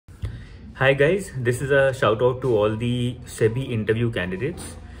Hi guys, this is a shout out to all the SEBI interview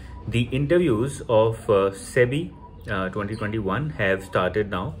candidates. The interviews of SEBI 2021 have started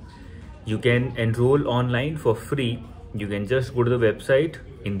now. You can enroll online for free. You can just go to the website.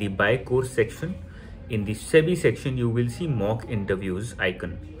 In the buy course section, in the SEBI section, you will see mock interviews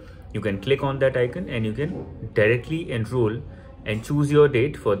icon. You can click on that icon and you can directly enroll and choose your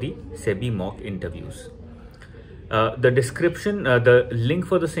date for the SEBI mock interviews. The link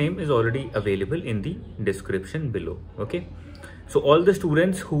for the same is already available in the description below. Okay, so all the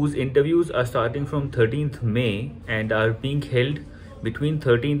students whose interviews are starting from 13th May and are being held between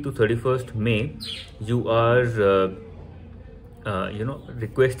 13th to 31st May, you are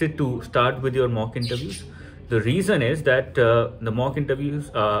requested to start with your mock interviews. The reason is that the mock interviews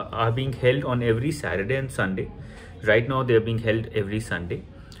are being held on every Saturday and Sunday. Right now they are being held every Sunday.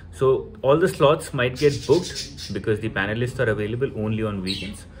 So all the slots might get booked because the panelists are available only on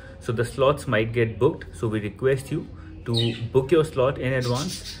weekends. So the slots might get booked. So we request you to book your slot in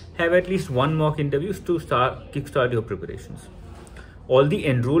advance. Have at least one mock interviews to kickstart your preparations. All the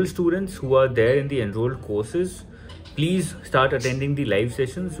enrolled students who are there in the enrolled courses, please start attending the live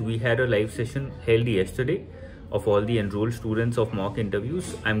sessions. We had a live session held yesterday of all the enrolled students of mock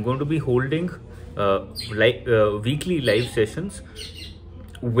interviews. I'm going to be holding weekly live sessions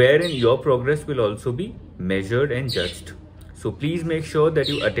wherein your progress will also be measured and judged. So please make sure that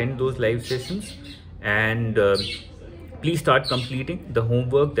you attend those live sessions and please start completing the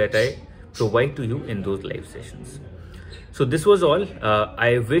homework that I provide to you in those live sessions. So this was all.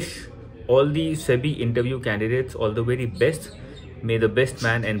 I wish all the SEBI interview candidates all the very best. May the best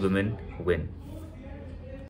man and women win.